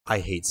I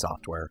hate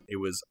software.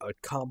 It was a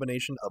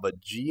combination of a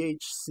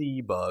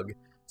GHC bug,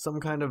 some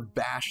kind of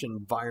bash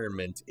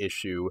environment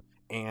issue,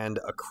 and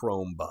a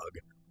Chrome bug,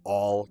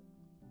 all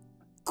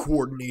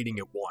coordinating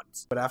at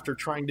once. But after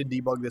trying to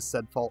debug this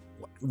said fault,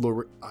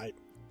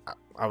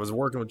 I was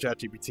working with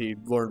ChatGPT,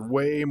 learned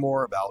way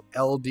more about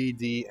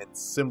LDD and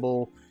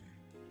symbol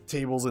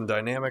tables and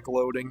dynamic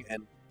loading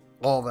and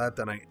all that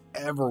than I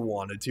ever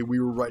wanted to. We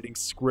were writing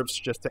scripts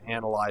just to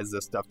analyze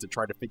this stuff to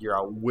try to figure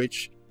out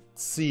which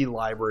C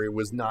library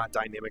was not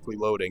dynamically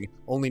loading,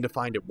 only to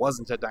find it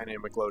wasn't a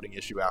dynamic loading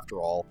issue after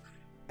all.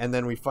 And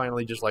then we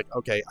finally just like,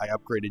 okay, I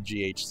upgraded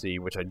GHC,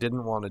 which I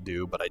didn't want to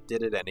do, but I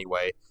did it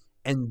anyway.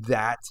 And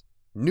that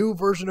new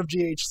version of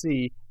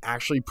GHC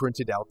actually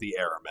printed out the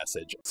error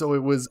message. So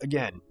it was,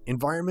 again,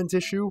 environment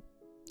issue,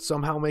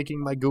 somehow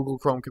making my Google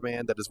Chrome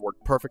command that has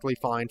worked perfectly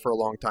fine for a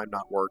long time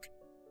not work,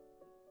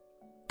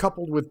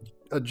 coupled with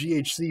a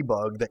GHC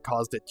bug that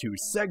caused it to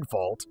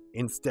segfault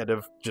instead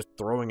of just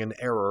throwing an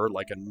error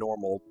like a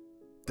normal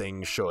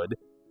thing should.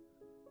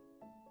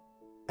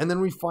 And then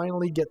we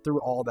finally get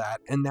through all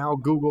that, and now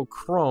Google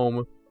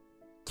Chrome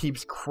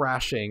keeps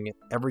crashing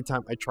every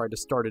time I try to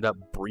start it up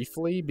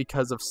briefly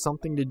because of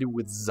something to do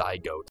with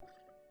Zygote.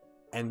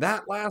 And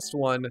that last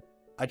one,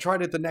 I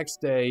tried it the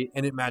next day,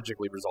 and it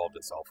magically resolved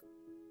itself.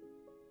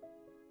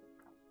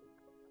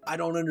 I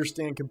don't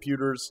understand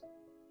computers.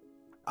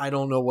 I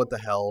don't know what the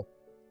hell,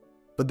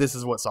 but this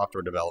is what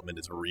software development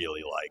is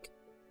really like.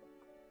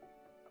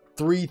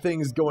 3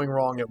 things going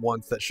wrong at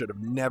once that should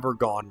have never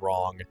gone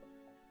wrong,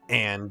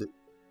 and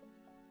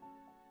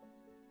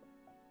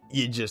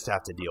you just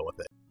have to deal with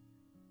it.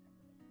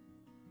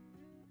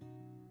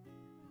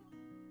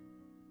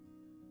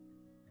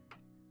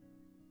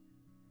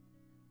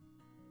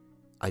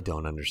 I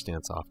don't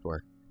understand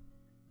software.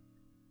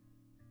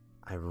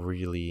 I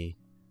really,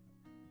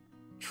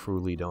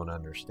 truly don't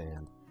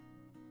understand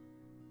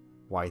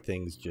why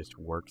things just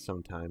work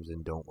sometimes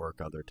and don't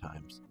work other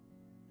times.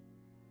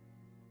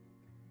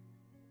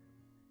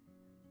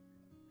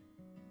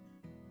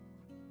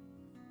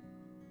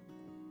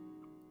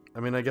 I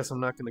mean, I guess I'm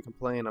not going to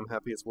complain. I'm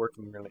happy it's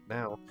working right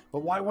now. But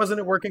why wasn't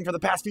it working for the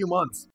past few months?